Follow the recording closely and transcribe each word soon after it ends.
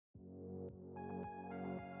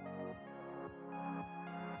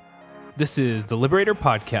This is the Liberator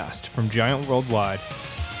Podcast from Giant Worldwide.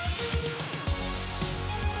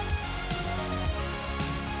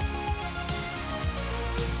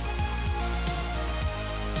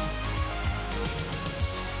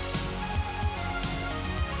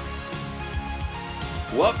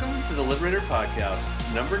 Welcome to the Liberator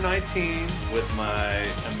Podcast, number 19, with my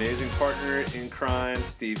amazing partner in crime,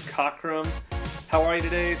 Steve Cockrum. How are you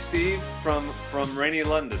today, Steve, from rainy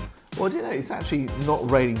London? Well, do you know, it's actually not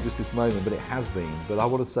raining just this moment, but it has been. But I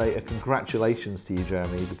want to say a congratulations to you,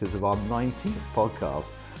 Jeremy, because of our 19th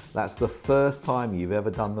podcast. That's the first time you've ever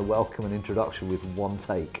done the welcome and introduction with one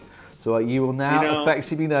take. So you will now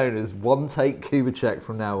effectively be known as One Take Kubicek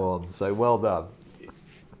from now on. So well done.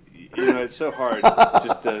 You know, it's so hard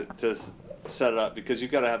just to set it up because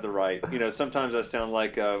you've got to have the right. You know, sometimes I sound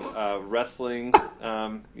like a wrestling,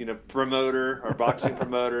 promoter or boxing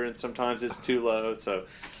promoter, and sometimes it's too low. So,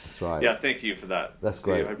 that's right. Yeah, thank you for that. That's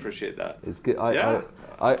Steve. great. I appreciate that. It's good.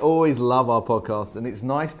 I always love our podcast, and it's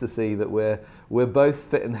nice to see that we're both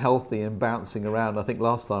fit and healthy and bouncing around. I think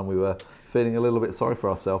last time we were feeling a little bit sorry for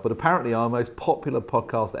ourselves, but apparently our most popular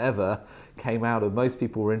podcast ever came out of most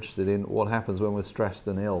people were interested in what happens when we're stressed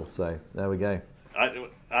and ill. So there we go.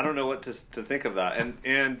 I don't know what to think of that.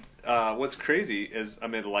 And what's crazy is, I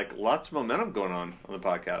mean, like, lots of momentum going on the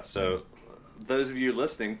podcast. So those of you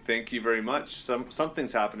listening, thank you very much.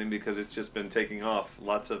 Something's happening because it's just been taking off.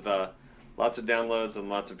 Lots of downloads and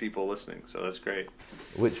lots of people listening. So that's great.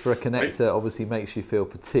 Which for a connector obviously makes you feel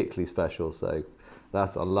particularly special. So I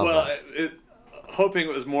love that. Hoping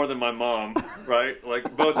it was more than my mom, right?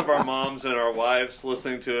 Like both of our moms and our wives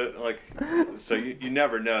listening to it. Like, so you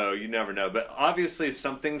never know. But obviously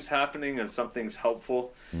something's happening and something's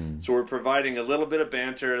helpful. So we're providing a little bit of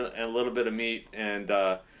banter and a little bit of meat, and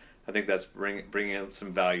I think that's bringing in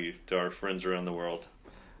some value to our friends around the world.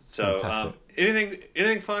 So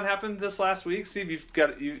anything fun happened this last week? Steve,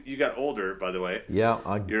 you got older, by the way. Yeah,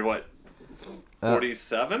 you're what?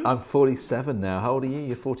 47? I'm 47 now. How old are you?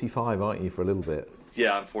 You're 45, aren't you, for a little bit?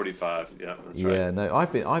 Yeah, I'm 45. Yeah, that's right. Yeah, no,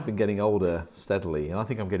 I've been getting older steadily, and I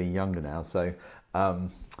think I'm getting younger now. So,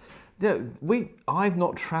 I've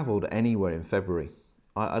not travelled anywhere in February.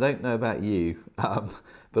 I don't know about you,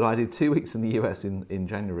 but I did 2 weeks in the US in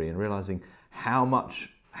January, and realising how much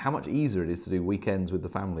easier it is to do weekends with the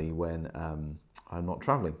family when I'm not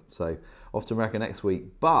travelling. So off to America next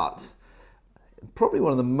week, but probably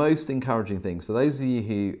one of the most encouraging things, for those of you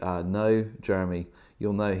who know Jeremy,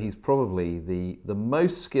 you'll know he's probably the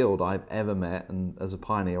most skilled I've ever met, and as a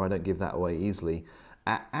pioneer, I don't give that away easily,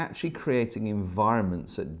 at actually creating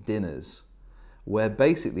environments at dinners where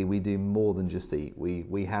basically we do more than just eat.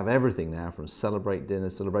 We have everything now, from celebration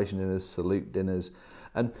dinners, salute dinners,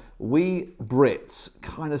 and we Brits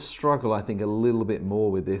kind of struggle, I think, a little bit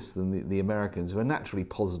more with this than the Americans, who are naturally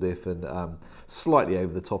positive and slightly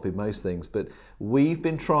over the top in most things. But we've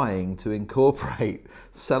been trying to incorporate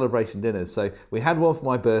celebration dinners. So we had one for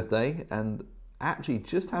my birthday, and actually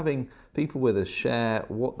just having people with us share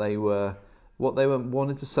what they were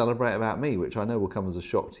wanting to celebrate about me, which I know will come as a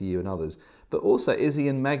shock to you and others. But also Izzy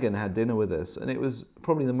and Megan had dinner with us, and it was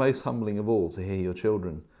probably the most humbling of all to hear your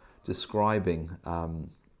children describing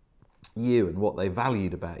you and what they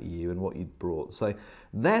valued about you and what you'd brought. So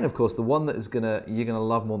then, of course, the one that you're gonna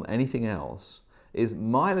love more than anything else is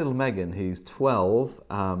my little Megan, who's 12,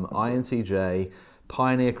 INTJ,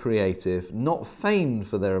 pioneer creative, not famed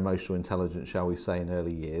for their emotional intelligence, shall we say, in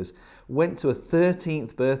early years, went to a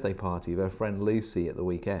 13th birthday party of her friend Lucy at the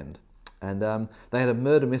weekend. And they had a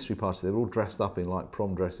murder mystery party. They were all dressed up in like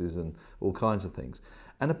prom dresses and all kinds of things.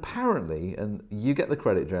 And apparently, and you get the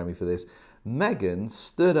credit, Jeremy, for this, Megan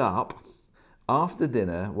stood up after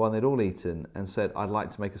dinner while they'd all eaten and said, "I'd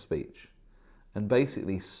like to make a speech," and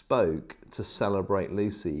basically spoke to celebrate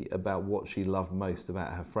Lucy about what she loved most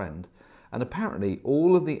about her friend. And apparently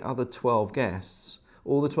all of the other 12 guests,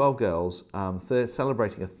 all the 12 girls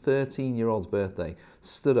celebrating a 13-year-old's birthday,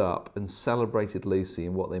 stood up and celebrated Lucy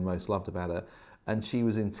and what they most loved about her. And she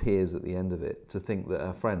was in tears at the end of it, to think that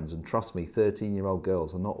her friends, and trust me, 13-year-old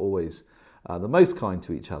girls are not always the most kind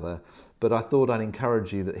to each other, but I thought I'd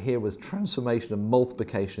encourage you that here was transformation and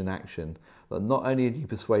multiplication in action, that not only had you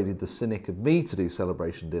persuaded the cynic of me to do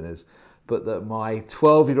celebration dinners, but that my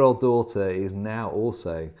 12-year-old daughter is now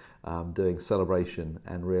also doing celebration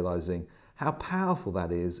and realising how powerful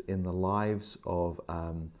that is in the lives of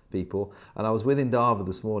people. And I was with Indava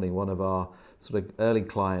this morning, one of our sort of early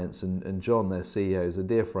clients, and John, their CEO, is a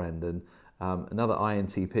dear friend, and another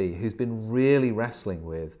INTP who's been really wrestling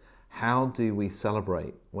with how do we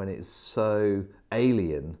celebrate when it's so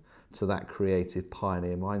alien to that creative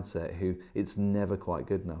pioneer mindset who it's never quite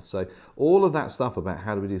good enough. So all of that stuff about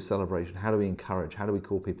how do we do celebration, how do we encourage, how do we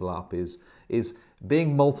call people up is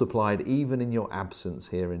being multiplied even in your absence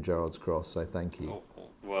here in Gerrards Cross. So thank you.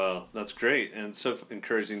 Well, that's great and so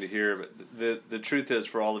encouraging to hear. But the truth is,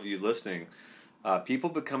 for all of you listening, people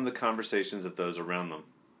become the conversations of those around them.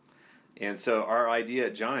 And so our idea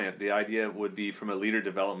at Giant, the idea would be from a leader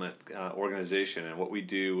development organization, and what we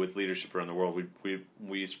do with leadership around the world,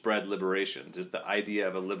 we spread liberation, just the idea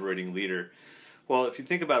of a liberating leader. Well, if you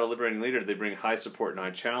think about a liberating leader, they bring high support and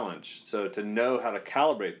high challenge. So to know how to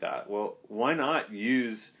calibrate that, well, why not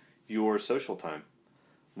use your social time?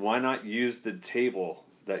 Why not use the table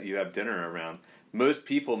that you have dinner around? Most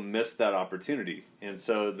people miss that opportunity, and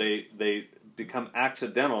so they become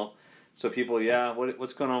accidental. So people,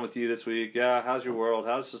 what's going on with you this week? Yeah, how's your world?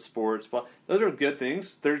 How's the sports? Blah. Those are good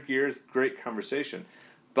things. Third gear is great conversation.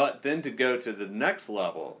 But then to go to the next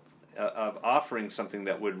level of offering something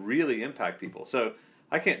that would really impact people. So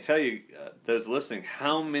I can't tell you, those listening,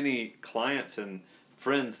 how many clients and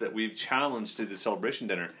friends that we've challenged to the celebration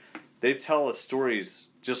dinner, they tell us stories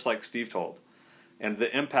just like Steve told and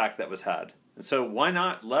the impact that was had. And so why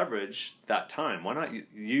not leverage that time? Why not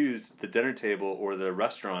use the dinner table or the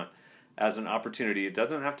restaurant as an opportunity? It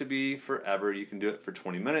doesn't have to be forever. You can do it for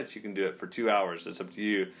 20 minutes. You can do it for 2 hours. It's up to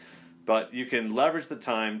you. But you can leverage the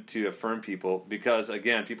time to affirm people because,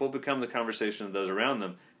 again, people become the conversation of those around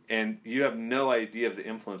them. And you have no idea of the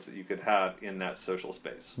influence that you could have in that social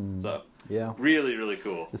space. So, really, really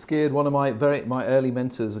cool. It's good. One of my early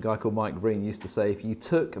mentors, a guy called Mike Green, used to say, if you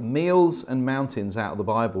took meals and mountains out of the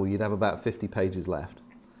Bible, you'd have about 50 pages left.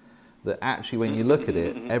 That actually, when you look at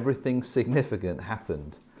it, everything significant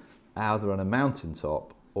happened either on a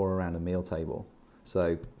mountaintop or around a meal table.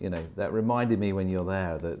 So, that reminded me when you're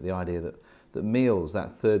there that the idea that meals,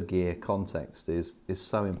 that third gear context is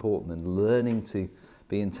so important, and learning to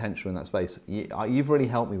be intentional in that space. You've really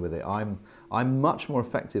helped me with it. I'm much more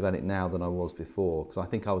effective at it now than I was before, because I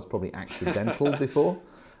think I was probably accidental before.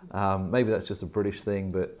 Maybe that's just a British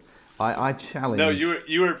thing, but I challenge. No,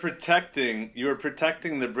 you were protecting the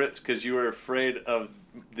Brits because you were afraid of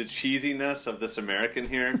the cheesiness of this American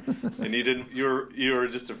here, and you were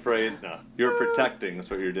just afraid. No, you were protecting. That's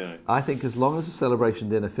what you're doing. I think as long as the celebration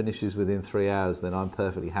dinner finishes within 3 hours, then I'm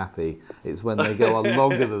perfectly happy. It's when they go on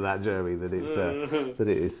longer than that, Jeremy, that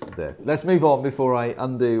it is there. Let's move on before I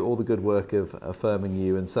undo all the good work of affirming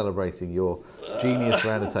you and celebrating your genius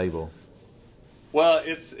around the table. Well,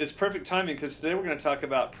 it's perfect timing because today we're going to talk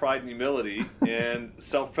about pride and humility and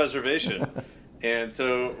self-preservation. And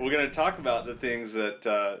so we're going to talk about the things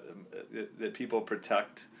that people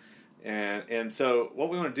protect. And so what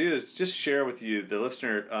we want to do is just share with you, the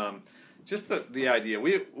listener, just the idea.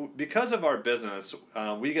 Because of our business,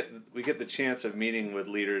 we get the chance of meeting with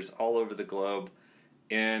leaders all over the globe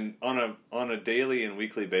and on a daily and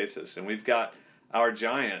weekly basis. And we've got our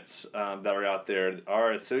giants that are out there,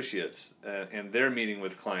 our associates, and they're meeting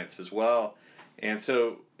with clients as well. And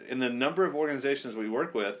so in the number of organizations we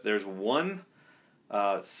work with, there's one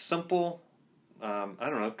simple,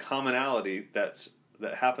 commonality that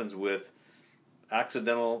happens with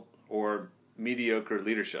accidental or mediocre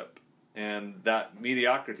leadership. And that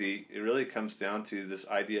mediocrity, it really comes down to this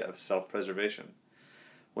idea of self-preservation.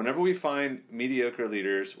 Whenever we find mediocre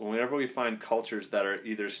leaders, whenever we find cultures that are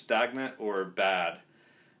either stagnant or bad,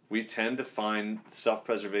 we tend to find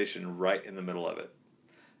self-preservation right in the middle of it.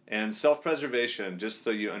 And self-preservation, just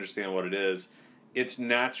so you understand what it is, it's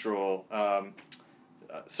natural.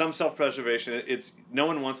 Some self-preservation, it's no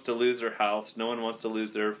one wants to lose their house, no one wants to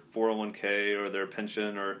lose their 401k or their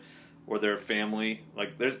pension or their family.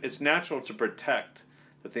 It's natural to protect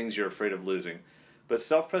the things you're afraid of losing. But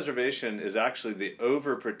self-preservation is actually the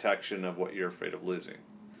overprotection of what you're afraid of losing.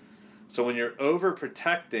 So when you're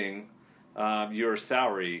overprotecting your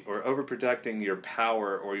salary or overprotecting your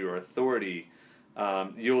power or your authority,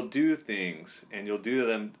 you'll do things, and you'll do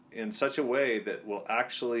them in such a way that will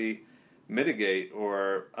actually mitigate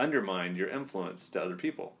or undermine your influence to other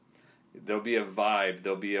people. There'll be a vibe,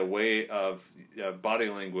 there'll be a way of body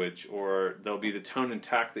language, or there'll be the tone and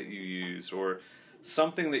tact that you use, or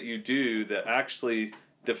something that you do that actually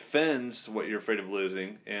defends what you're afraid of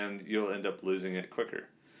losing, and you'll end up losing it quicker.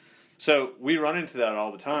 So we run into that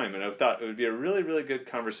all the time, and I thought it would be a really, really good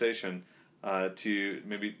conversation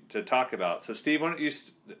to talk about. So Steve, why don't you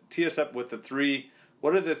tee us up with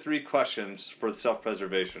what are the three questions for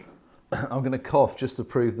self-preservation? I'm going to cough just to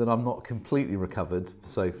prove that I'm not completely recovered,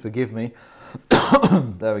 so forgive me.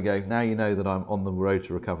 There we go. Now you know that I'm on the road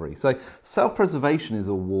to recovery. So self-preservation is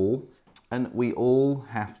a wall, and we all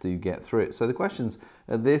have to get through it. So the questions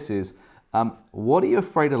of this is, What are you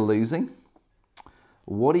afraid of losing?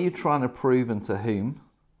 What are you trying to prove and to whom?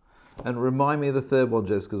 And remind me of the third one,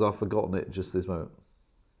 Jez, because I've forgotten it just this moment.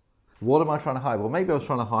 What am I trying to hide? Well, maybe I was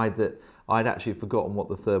trying to hide that I'd actually forgotten what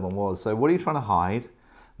the third one was. So what are you trying to hide?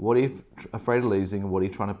 What are you afraid of losing? And what are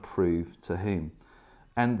you trying to prove to whom?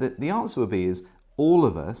 And the answer would be is all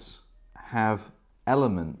of us have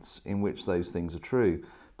elements in which those things are true.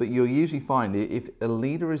 But you'll usually find if a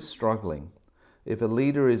leader is struggling, if a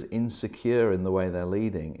leader is insecure in the way they're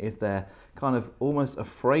leading, if they're kind of almost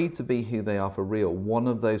afraid to be who they are for real, one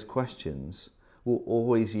of those questions will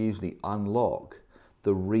always usually unlock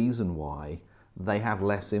the reason why they have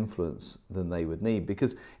less influence than they would need.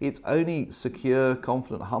 Because it's only secure,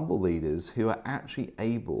 confident, humble leaders who are actually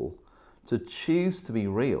able to choose to be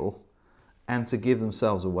real and to give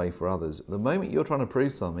themselves away for others. The moment you're trying to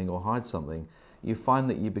prove something or hide something, you find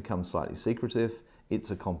that you become slightly secretive. It's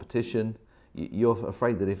a competition. You're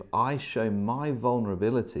afraid that if I show my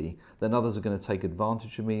vulnerability, then others are going to take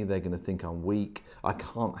advantage of me. They're going to think I'm weak. I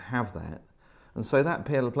can't have that. And so that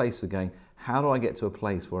place of going, how do I get to a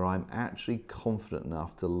place where I'm actually confident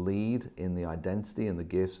enough to lead in the identity and the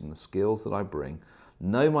gifts and the skills that I bring,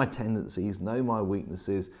 know my tendencies, know my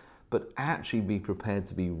weaknesses, but actually be prepared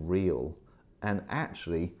to be real and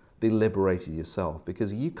actually be liberated yourself,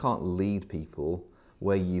 because you can't lead people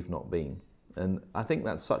where you've not been. And I think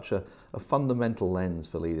that's such a fundamental lens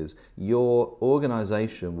for leaders. Your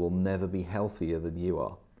organization will never be healthier than you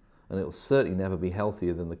are. And it'll certainly never be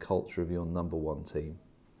healthier than the culture of your number one team.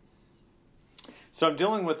 So I'm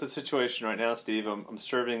dealing with a situation right now, Steve. I'm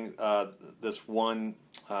serving this one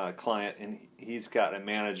client, and he's got a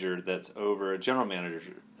manager that's over, a general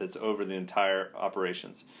manager that's over the entire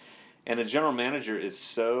operations. And the general manager is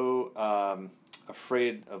so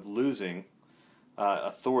afraid of losing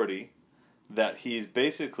authority that he's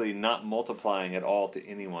basically not multiplying at all to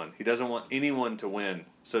anyone. He doesn't want anyone to win.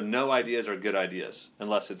 So no ideas are good ideas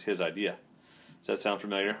unless it's his idea. Does that sound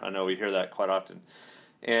familiar? I know we hear that quite often.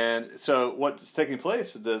 And so what's taking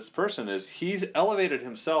place with this person is he's elevated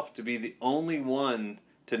himself to be the only one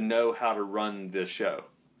to know how to run this show.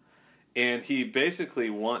 And he basically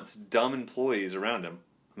wants dumb employees around him.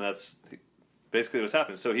 And that's basically what's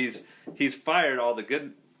happened. So he's fired all the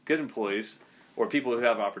good employees or people who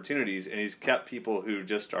have opportunities, and he's kept people who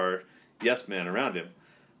just are yes men around him,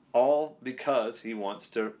 all because he wants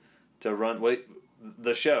to run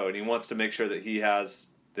the show, and he wants to make sure that he has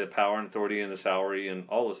the power and authority and the salary and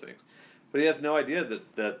all those things. But he has no idea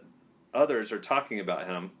that others are talking about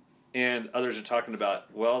him, and others are talking about,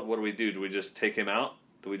 well, what do we do? Do we just take him out?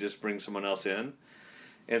 Do we just bring someone else in?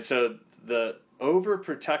 And so the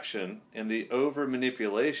overprotection and the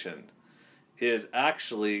over-manipulation is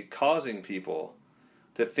actually causing people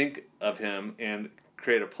to think of him and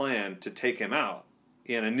create a plan to take him out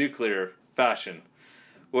in a nuclear fashion,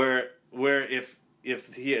 where if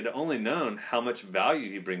he had only known how much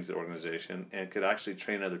value he brings to the organization and could actually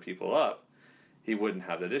train other people up, he wouldn't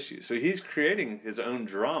have that issue. So he's creating his own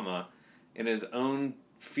drama and his own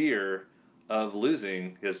fear of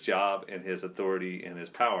losing his job and his authority and his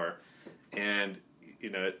power. And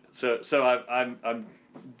so I'm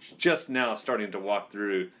just now starting to walk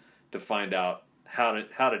through to find out how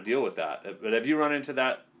to deal with that. But have you run into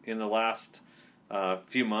that in the last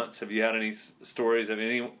few months? Have you had any stories of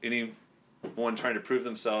anyone trying to prove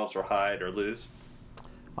themselves or hide or lose?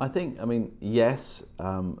 Yes,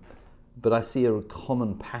 but I see a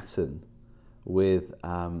common pattern with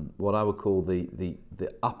what I would call the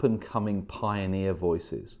up-and-coming pioneer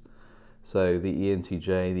voices. So the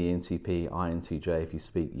ENTJ, the ENTP, INTJ, if you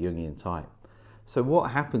speak Jungian type. So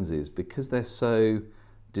what happens is, because they're so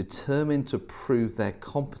determined to prove their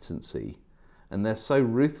competency, and they're so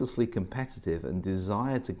ruthlessly competitive and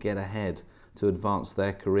desire to get ahead to advance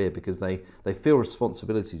their career because they feel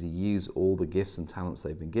responsibility to use all the gifts and talents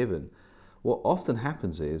they've been given, what often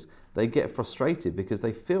happens is they get frustrated because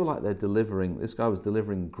they feel like this guy was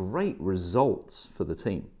delivering great results for the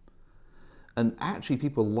team. And actually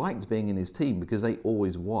people liked being in his team because they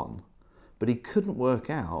always won. But he couldn't work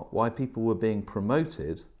out why people were being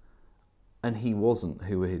promoted and he wasn't,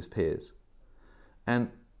 who were his peers. And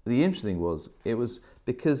the interesting was, it was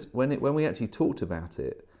because when we actually talked about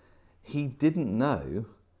it, he didn't know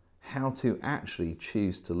how to actually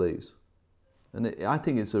choose to lose. And I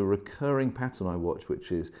think it's a recurring pattern I watch,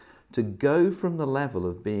 which is to go from the level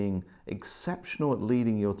of being exceptional at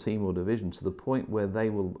leading your team or division to the point where they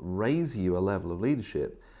will raise you a level of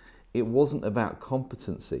leadership. It wasn't about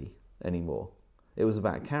competency anymore. It was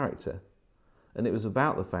about character. And it was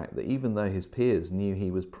about the fact that even though his peers knew he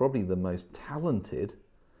was probably the most talented,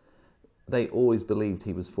 they always believed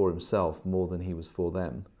he was for himself more than he was for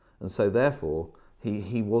them. And so therefore,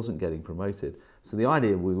 he wasn't getting promoted. So the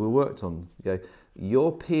idea we worked on,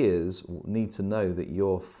 your peers need to know that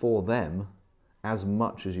you're for them as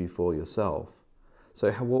much as you for yourself.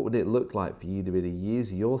 So what would it look like for you to be able to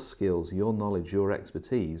use your skills, your knowledge, your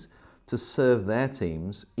expertise to serve their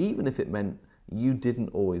teams, even if it meant you didn't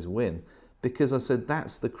always win? Because I said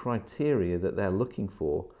that's the criteria that they're looking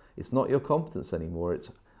for. It's not your competence anymore.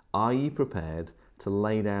 It's, are you prepared to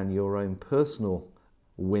lay down your own personal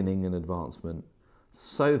winning and advancement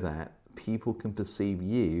so that people can perceive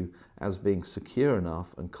you as being secure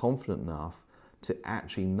enough and confident enough to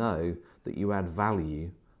actually know that you add value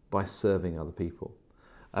by serving other people.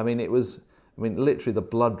 Literally the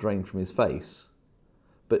blood drained from his face,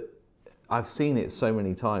 but I've seen it so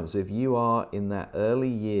many times. If you are in that early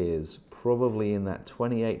years, probably in that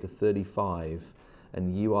 28 to 35,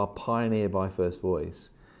 and you are pioneer by first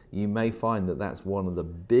voice, you may find that that's one of the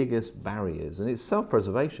biggest barriers. And it's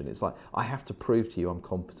self-preservation. It's like, I have to prove to you I'm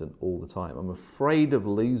competent all the time. I'm afraid of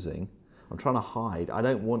losing. I'm trying to hide. I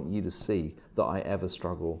don't want you to see that I ever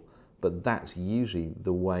struggle. But that's usually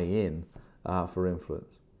the way in for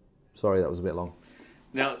influence. Sorry, that was a bit long.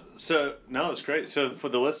 No, it's great. So for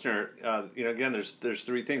the listener, again, there's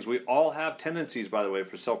three things. We all have tendencies, by the way,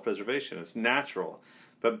 for self-preservation. It's natural.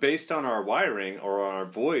 But based on our wiring or on our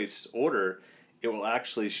voice order, it will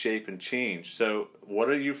actually shape and change. So what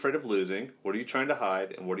are you afraid of losing? What are you trying to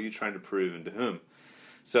hide? And what are you trying to prove and to whom?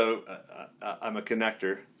 So I'm a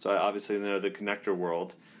connector, so I obviously know the connector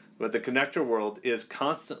world. But the connector world is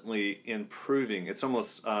constantly improving. It's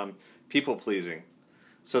almost people-pleasing.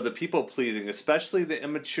 So the people-pleasing, especially the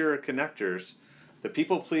immature connectors, the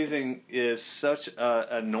people-pleasing is such an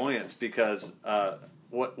annoyance because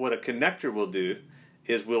what a connector will do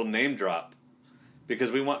is we'll name drop.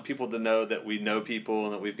 Because we want people to know that we know people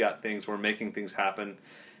and that we've got things, we're making things happen.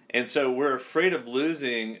 And so we're afraid of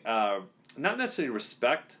losing, not necessarily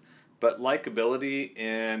respect, but likability,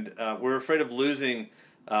 and we're afraid of losing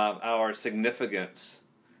our significance.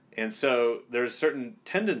 And so there's certain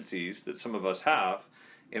tendencies that some of us have,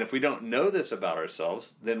 and if we don't know this about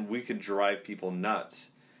ourselves, then we could drive people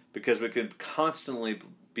nuts because we could constantly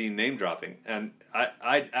be name dropping. And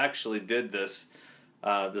I actually did this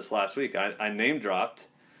this last week. I name dropped,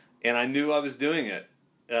 and I knew I was doing it,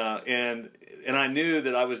 and I knew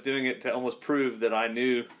that I was doing it to almost prove that I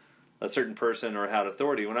knew a certain person or had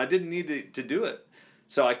authority when I didn't need to do it.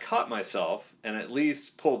 So I caught myself and at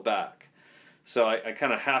least pulled back. So I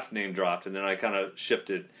kind of half name dropped, and then I kind of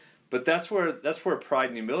shifted. But that's where pride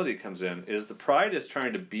and humility comes in. Is the pride is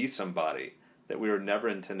trying to be somebody that we were never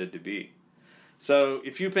intended to be. So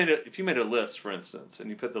if you made a list, for instance, and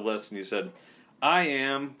you put the list and you said, I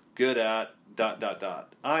am good at ...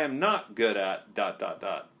 I am not good at ...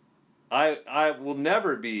 I will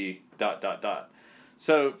never be ...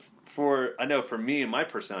 So I know for me and my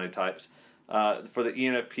personality types, for the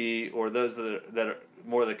ENFP or those that are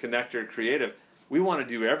more the connector creative, we want to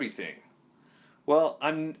do everything. Well,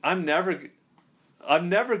 I'm never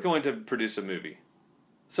going to produce a movie.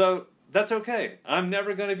 So that's okay. I'm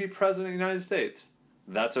never going to be president of the United States.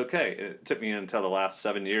 That's okay. It took me until the last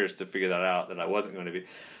 7 years to figure that out, that I wasn't going to be.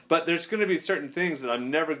 But there's going to be certain things that I'm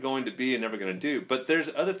never going to be and never going to do. But there's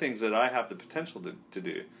other things that I have the potential to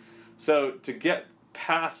do. So to get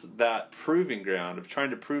past that proving ground of trying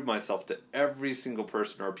to prove myself to every single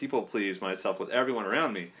person or people please myself with everyone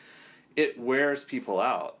around me, it wears people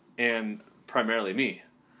out, and primarily me.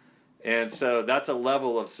 And so that's a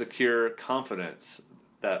level of secure confidence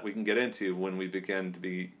that we can get into when we begin to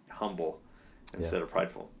be humble instead of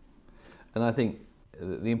prideful. And I think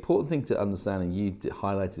the important thing to understand, and you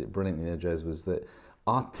highlighted it brilliantly there, Jez, was that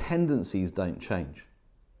our tendencies don't change.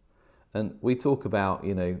 And we talk about,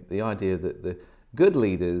 the idea that the good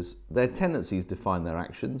leaders, their tendencies define their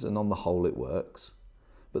actions, and on the whole it works.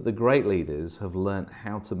 But the great leaders have learnt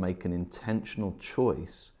how to make an intentional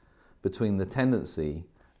choice between the tendency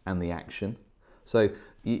and the action. So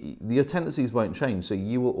your tendencies won't change. So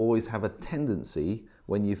you will always have a tendency,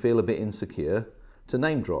 when you feel a bit insecure, to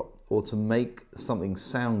name drop or to make something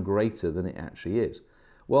sound greater than it actually is.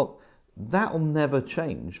 Well, that will never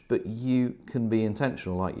change, but you can be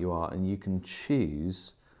intentional like you are, and you can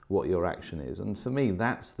choose what your action is. And for me,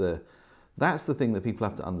 that's the thing that people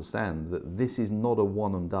have to understand, that this is not a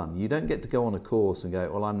one and done. You don't get to go on a course and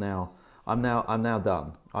go, well, I'm now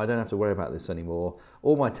done. I don't have to worry about this anymore.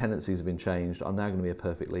 All my tendencies have been changed. I'm now going to be a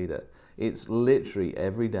perfect leader. It's literally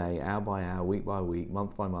every day, hour by hour, week by week,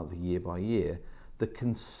 month by month, year by year, the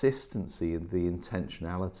consistency and the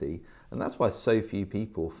intentionality. And that's why so few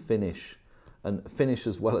people finish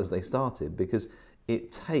as well as they started, because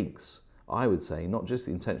it takes, I would say, not just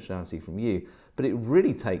the intentionality from you, But it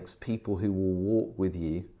really takes people who will walk with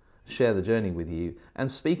you, share the journey with you, and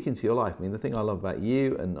speak into your life. I mean, the thing I love about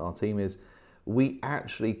you and our team is we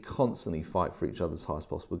actually constantly fight for each other's highest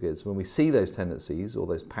possible good. So when we see those tendencies or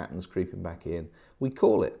those patterns creeping back in, we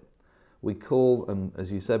call it. We call, and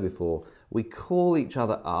as you said before, we call each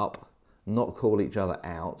other up, not call each other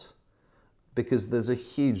out, because there's a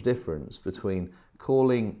huge difference between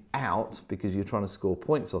calling out because you're trying to score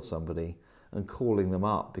points off somebody and calling them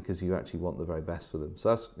up because you actually want the very best for them. So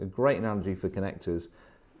that's a great analogy for connectors.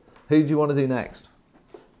 Who do you want to do next?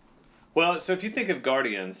 Well, so if you think of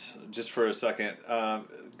guardians, just for a second,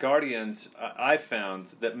 guardians, I found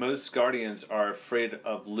that most guardians are afraid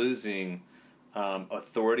of losing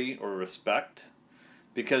authority or respect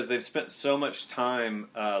because they've spent so much time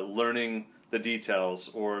learning the details,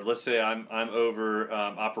 or let's say I'm over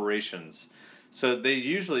operations. So they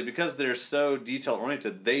usually, because they're so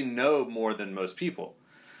detail-oriented, they know more than most people.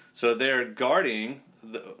 So they're guarding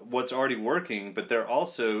what's already working, but they're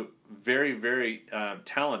also very, very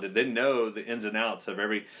talented. They know the ins and outs of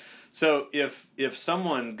every... So if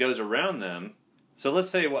someone goes around them... So let's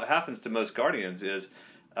say what happens to most guardians is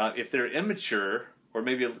if they're immature or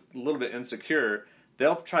maybe a little bit insecure,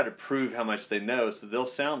 they'll try to prove how much they know, so they'll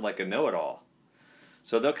sound like a know-it-all.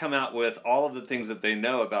 So they'll come out with all of the things that they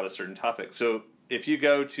know about a certain topic. So if you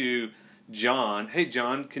go to John, hey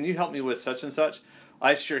John, can you help me with such and such?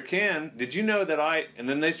 I sure can. Did you know that and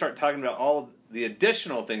then they start talking about all the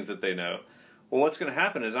additional things that they know. Well, what's going to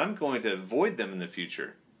happen is I'm going to avoid them in the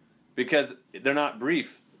future because they're not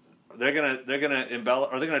brief. They're gonna embellish,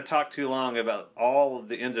 or they're gonna talk too long about all of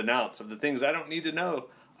the ins and outs of the things I don't need to know.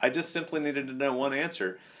 I just simply needed to know one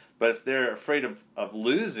answer. But if they're afraid of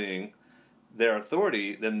losing their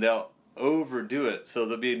authority, then they'll overdo it. So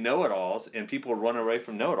there'll be know-it-alls, and people run away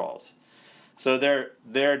from know-it-alls. So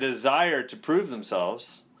their desire to prove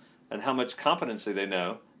themselves and how much competency they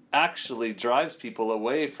know actually drives people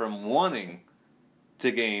away from wanting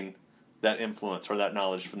to gain that influence or that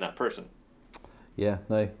knowledge from that person. Yeah,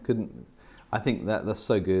 no, couldn't. I think that's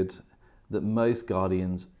so good that most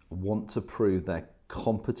guardians want to prove their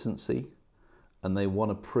competency and they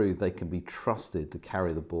want to prove they can be trusted to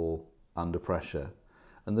carry the ball under pressure.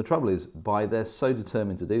 And the trouble is, they're so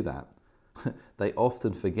determined to do that, they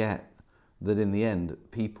often forget that in the end,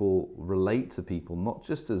 people relate to people not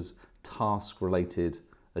just as task-related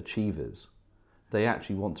achievers, they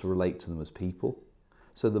actually want to relate to them as people.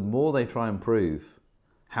 So the more they try and prove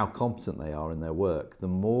how competent they are in their work, the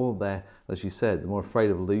more they're, as you said, the more afraid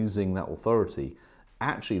of losing that authority.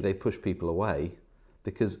 Actually, they push people away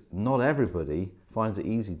because not everybody finds it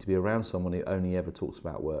easy to be around someone who only ever talks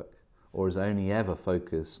about work or is only ever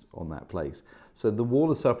focused on that place. So the wall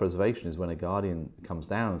of self-preservation is when a guardian comes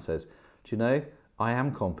down and says, do you know, I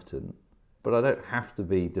am competent, but I don't have to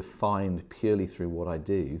be defined purely through what I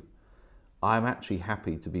do. I'm actually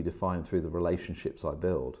happy to be defined through the relationships I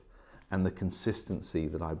build and the consistency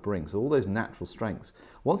that I bring. So all those natural strengths.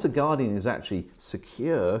 Once a guardian is actually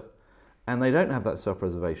secure and they don't have that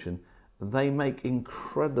self-preservation, they make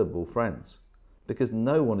incredible friends because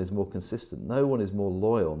no one is more consistent, no one is more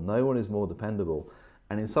loyal, no one is more dependable.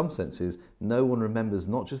 And in some senses, no one remembers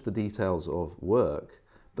not just the details of work,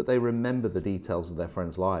 but they remember the details of their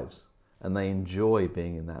friends' lives and they enjoy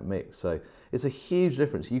being in that mix. So it's a huge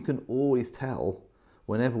difference. You can always tell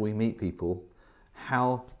whenever we meet people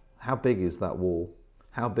how big is that wall,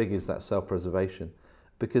 how big is that self-preservation,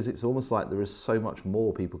 because it's almost like there is so much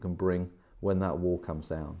more people can bring when that wall comes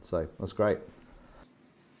down. So that's great.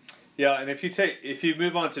 Yeah, and if you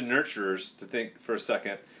move on to nurturers, to think for a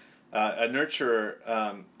second, a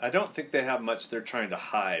nurturer, I don't think they have much they're trying to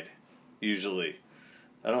hide, usually.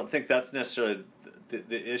 I don't think that's necessarily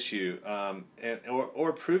the issue,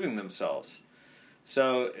 or proving themselves.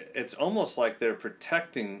 So it's almost like they're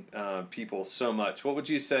protecting people so much. What would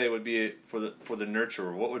you say would be for the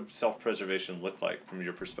nurturer? What would self-preservation look like from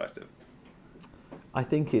your perspective? I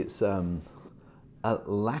think it's a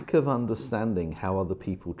lack of understanding how other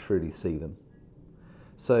people truly see them.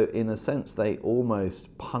 So in a sense, they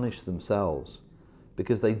almost punish themselves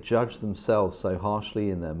because they judge themselves so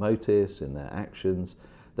harshly in their motives, in their actions,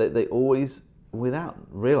 that they always, without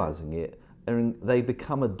realizing it, they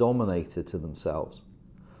become a dominator to themselves.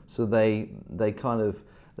 So they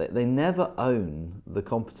never own the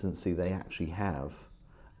competency they actually have,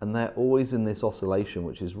 and they're always in this oscillation,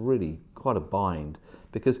 which is really quite a bind,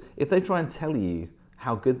 because if they try and tell you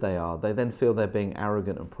how good they are, they then feel they're being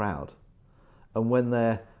arrogant and proud. And when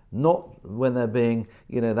they're being,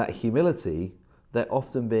 that humility, they're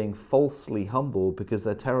often being falsely humble because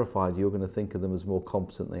they're terrified you're going to think of them as more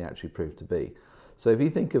competent than they actually prove to be. So if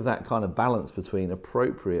you think of that kind of balance between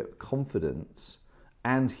appropriate confidence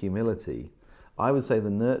and humility, I would say the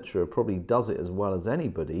nurturer probably does it as well as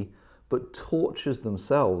anybody, but tortures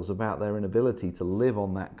themselves about their inability to live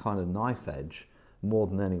on that kind of knife edge more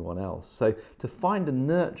than anyone else. So to find a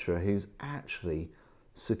nurturer who's actually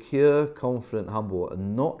secure, confident, humble,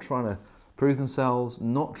 and not trying to prove themselves,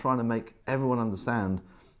 not trying to make everyone understand,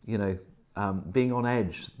 being on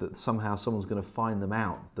edge that somehow someone's going to find them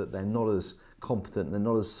out, that they're not as competent, they're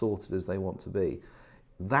not as sorted as they want to be.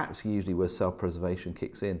 That's usually where self-preservation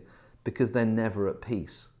kicks in, because they're never at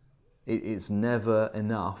peace. It's never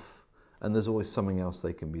enough, and there's always something else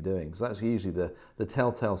they can be doing. So that's usually the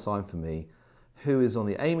telltale sign for me. Who is on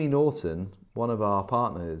the... Amy Norton, one of our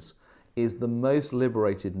partners, is the most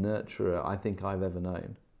liberated nurturer I think I've ever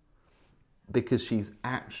known, because she's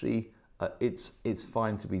actually... it's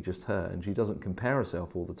fine to be just her, and she doesn't compare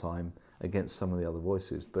herself all the time against some of the other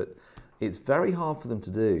voices, but it's very hard for them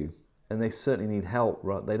to do, and they certainly need help,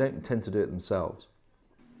 right? They don't tend to do it themselves.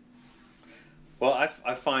 Well,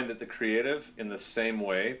 I find that the creative, in the same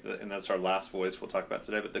way, and that's our last voice we'll talk about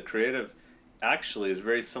today, but the creative actually is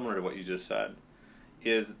very similar to what you just said,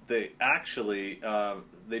 is they actually,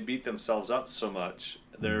 they beat themselves up so much.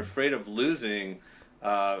 They're afraid of losing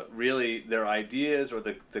really their ideas or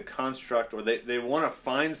the construct, or they want to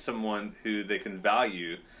find someone who they can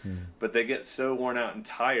value, but they get so worn out and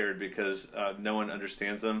tired because no one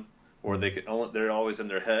understands them, or they're always in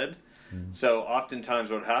their head. So oftentimes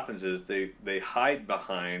what happens is they hide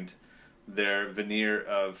behind their veneer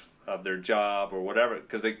of their job or whatever,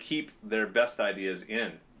 because they keep their best ideas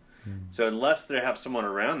in. So unless they have someone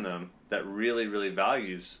around them that really, really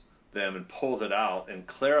values them and pulls it out and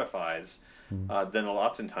clarifies, then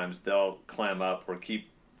oftentimes they'll clam up or keep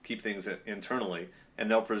things internally, and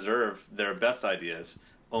they'll preserve their best ideas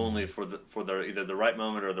only for their either the right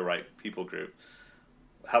moment or the right people group.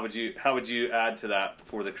 How would you add to that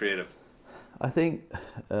for the creative? I think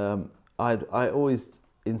I always,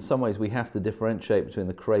 in some ways, we have to differentiate between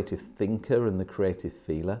the creative thinker and the creative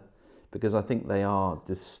feeler, because I think they are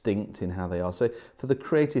distinct in how they are. So for the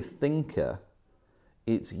creative thinker,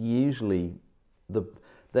 it's usually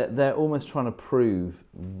they're almost trying to prove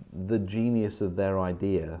the genius of their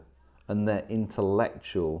idea and their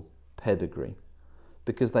intellectual pedigree,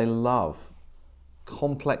 because they love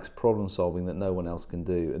complex problem solving that no one else can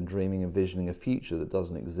do, and dreaming and visioning a future that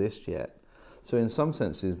doesn't exist yet. So in some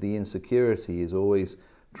senses, the insecurity is always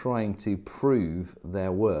trying to prove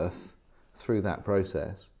their worth through that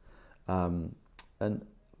process, and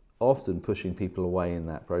often pushing people away in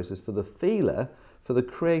that process. For the feeler, for the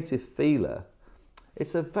creative feeler,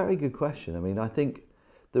 it's a very good question. I mean, I think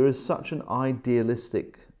there is such an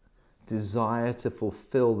idealistic desire to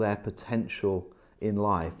fulfill their potential in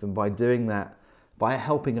life, and by doing that, by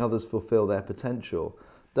helping others fulfill their potential,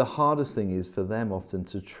 the hardest thing is for them often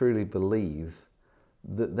to truly believe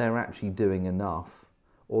that they're actually doing enough,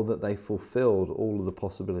 or that they fulfilled all of the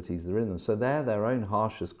possibilities that are in them. So they're their own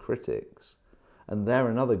harshest critics, and they're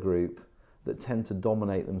another group that tend to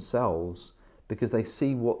dominate themselves, because they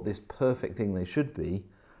see what this perfect thing they should be,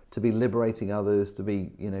 to be liberating others, to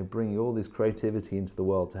be, bringing all this creativity into the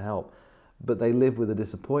world to help. But they live with a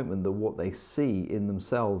disappointment that what they see in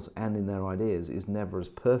themselves and in their ideas is never as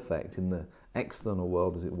perfect in the external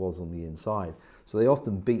world as it was on the inside. So they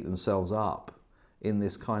often beat themselves up in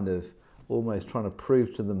this kind of almost trying to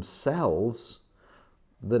prove to themselves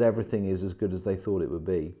that everything is as good as they thought it would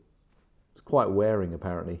be. It's quite wearing,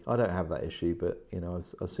 apparently. I don't have that issue, but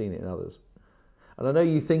I've seen it in others. And I know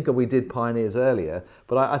you think we did pioneers earlier,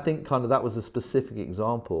 but I think kind of that was a specific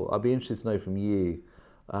example. I'd be interested to know from you,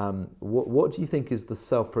 what do you think is the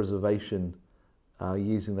self-preservation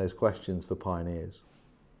using those questions for pioneers?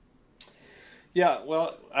 Yeah,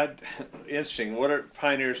 well, interesting. What are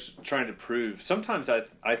pioneers trying to prove? Sometimes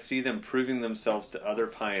I see them proving themselves to other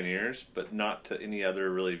pioneers, but not to any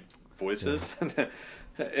other really voices.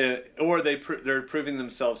 Yeah. Or they're proving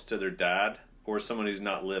themselves to their dad or someone who's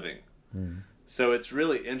not living. So it's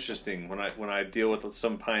really interesting when I deal with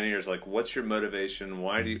some pioneers, like, what's your motivation?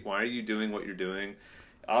 Why are you doing what you're doing?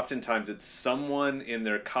 Oftentimes it's someone in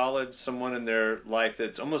their college, someone in their life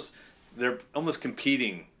they're almost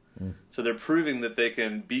competing. So they're proving that they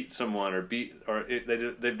can beat someone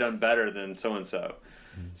they've done better than so and so.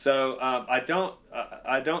 So I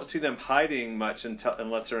don't see them hiding much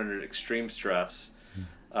unless they're under extreme stress,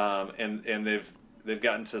 and they've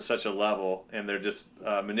gotten to such a level and they're just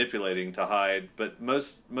manipulating to hide. But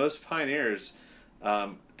most pioneers,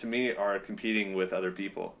 to me, are competing with other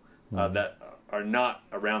people that are not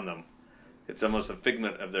around them. It's almost a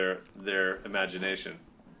figment of their imagination.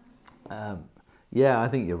 Yeah, I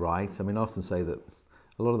think you're right. I mean, I often say that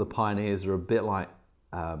a lot of the pioneers are a bit like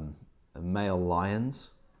male lions,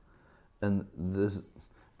 and there's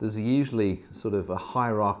usually sort of a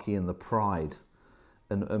hierarchy in the pride,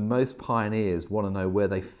 and most pioneers want to know where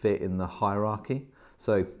they fit in the hierarchy,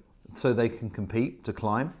 so they can compete to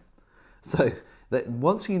climb. So that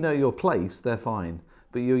once you know your place, they're fine,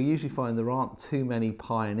 but you'll usually find there aren't too many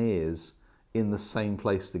pioneers in the same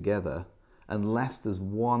place together, unless there's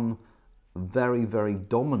one very, very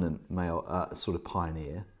dominant male sort of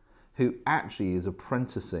pioneer who actually is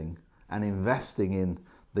apprenticing and investing in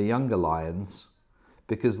the younger lions,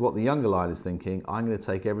 because what the younger lion is thinking, I'm going to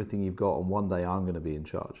take everything you've got and one day I'm going to be in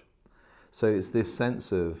charge. So it's this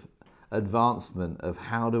sense of advancement of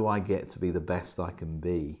how do I get to be the best I can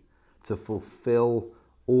be to fulfill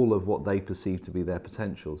all of what they perceive to be their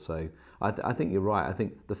potential. So I think you're right. I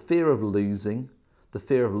think the fear of losing, the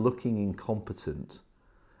fear of looking incompetent,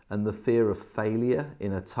 and the fear of failure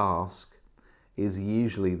in a task is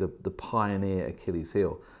usually the pioneer Achilles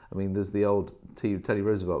heel. I mean, there's the old Teddy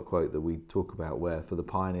Roosevelt quote that we talk about where for the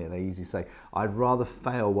pioneer they usually say, I'd rather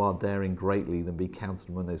fail while daring greatly than be counted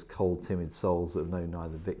among those cold, timid souls that have known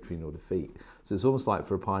neither victory nor defeat. So it's almost like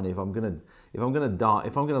for a pioneer, if I'm going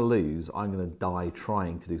to lose, I'm going to die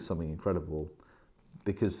trying to do something incredible,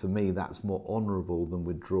 because for me that's more honourable than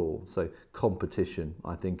withdrawal. So competition,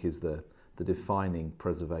 I think, is the defining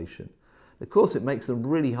preservation. Of course, it makes them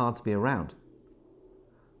really hard to be around.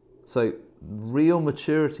 So real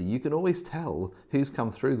maturity, you can always tell who's come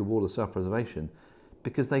through the wall of self-preservation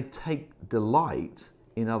because they take delight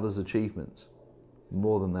in others' achievements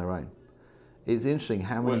more than their own. It's interesting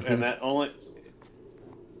how many people... And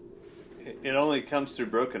it only comes through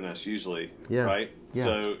brokenness usually, right? Yeah.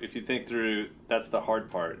 So if you think through, that's the hard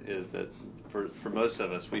part, is that for most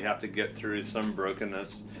of us, we have to get through some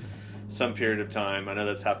brokenness, some period of time. I know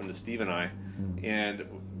that's happened to Steve and I, and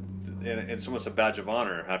it's almost a badge of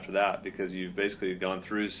honor after that, because you've basically gone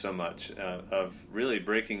through so much of really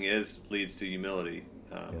breaking leads to humility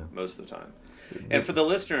most of the time. And for the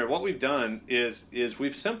listener, what we've done is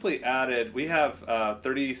we've simply added, we have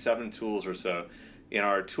 37 tools or so in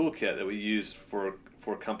our toolkit that we use for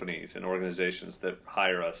companies and organizations that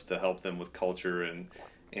hire us to help them with culture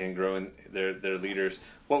and growing their leaders.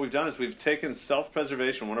 What we've done is we've taken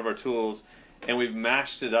self-preservation, one of our tools, and we've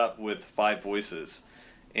mashed it up with 5 voices.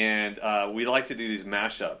 And we like to do these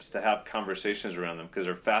mashups to have conversations around them because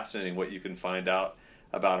they're fascinating what you can find out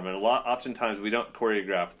about them. And oftentimes we don't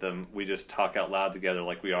choreograph them. We just talk out loud together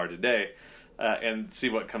like we are today and see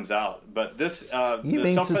what comes out. But this,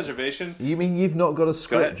 the self-preservation... You mean you've not got a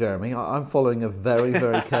script, Jeremy? I'm following a very,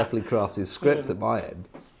 very carefully crafted script at my end.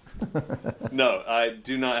 No, I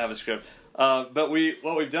do not have a script. But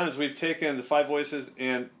what we've done is we've taken the 5 voices,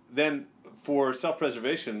 and then for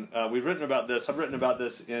self-preservation, we've written about this. I've written about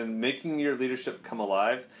this in Making Your Leadership Come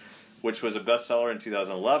Alive, which was a bestseller in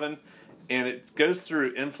 2011. And it goes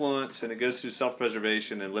through influence, and it goes through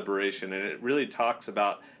self-preservation and liberation, and it really talks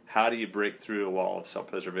about how do you break through a wall of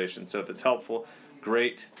self-preservation. So if it's helpful,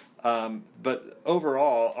 great. But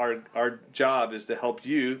overall, our job is to help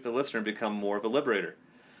you, the listener, become more of a liberator.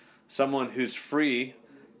 Someone who's free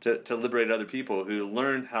to liberate other people, who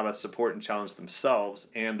learn how to support and challenge themselves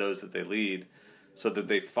and those that they lead so that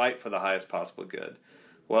they fight for the highest possible good.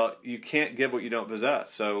 Well, you can't give what you don't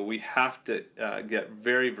possess, so we have to get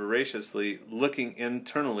very voraciously looking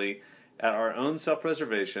internally at our own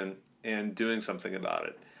self-preservation and doing something about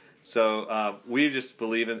it. So we just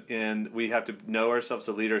believe in we have to know ourselves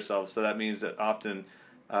to lead ourselves, so that means that often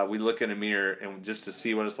we look in a mirror and just to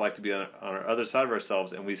see what it's like to be on our other side of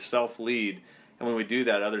ourselves, and we self-lead. And when we do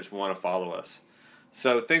that, others want to follow us.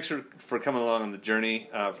 So thanks for coming along on the journey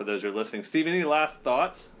for those who are listening. Steve, any last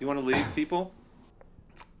thoughts you want to leave people?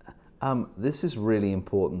 This is really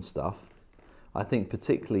important stuff. I think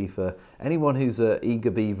particularly for anyone who's an eager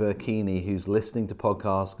beaver, keeney, who's listening to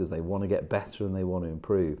podcasts because they want to get better and they want to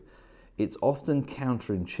improve. It's often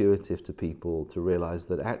counterintuitive to people to realize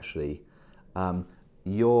that actually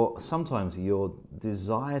sometimes your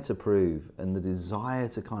desire to prove and the desire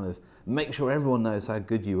to kind of make sure everyone knows how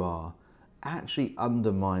good you are actually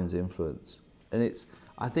undermines influence. And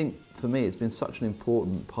I think for me, it's been such an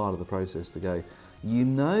important part of the process to go, you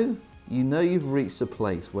know you've reached a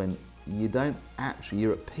place when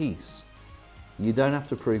you're at peace. You don't have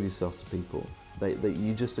to prove yourself to people.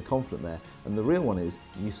 You just are confident there. And the real one is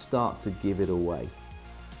you start to give it away.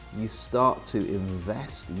 You start to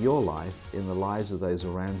invest your life in the lives of those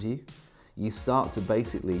around you. You start to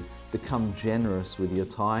basically become generous with your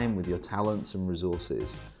time, with your talents and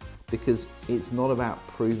resources, because it's not about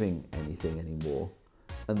proving anything anymore.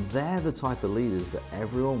 And they're the type of leaders that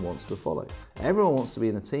everyone wants to follow. Everyone wants to be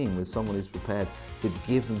in a team with someone who's prepared to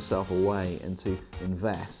give themselves away and to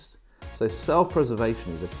invest. So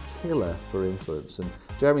self-preservation is a killer for influence. And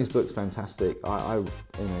Jeremy's book's fantastic. I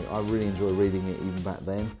really enjoy reading it even back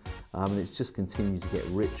then. And it's just continued to get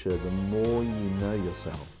richer. The more you know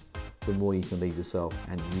yourself, the more you can lead yourself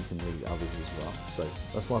and you can lead others as well. So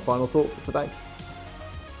that's my final thought for today.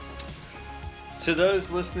 To those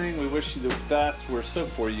listening, we wish you the best. We're so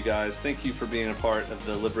for you guys. Thank you for being a part of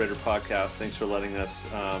the Liberator podcast. Thanks for letting us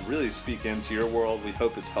really speak into your world. We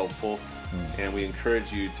hope it's helpful. And we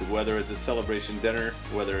encourage you to, whether it's a celebration dinner,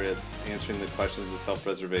 whether it's answering the questions of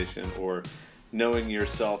self-preservation or knowing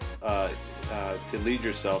yourself, to lead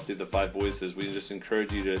yourself through the 5 voices, we just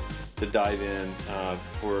encourage you to dive in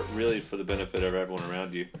for the benefit of everyone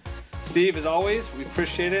around you. Steve, as always, we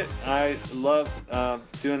appreciate it. I love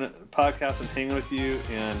doing a podcast and hanging with you,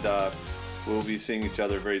 and we'll be seeing each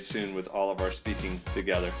other very soon with all of our speaking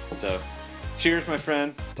together. So, cheers, my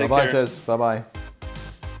friend. Take care. Bye-bye, Jez. Bye-bye.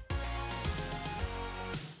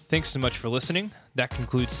 Thanks so much for listening. That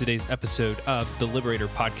concludes today's episode of the Liberator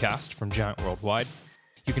podcast from Giant Worldwide.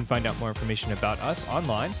 You can find out more information about us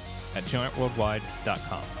online at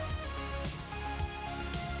giantworldwide.com.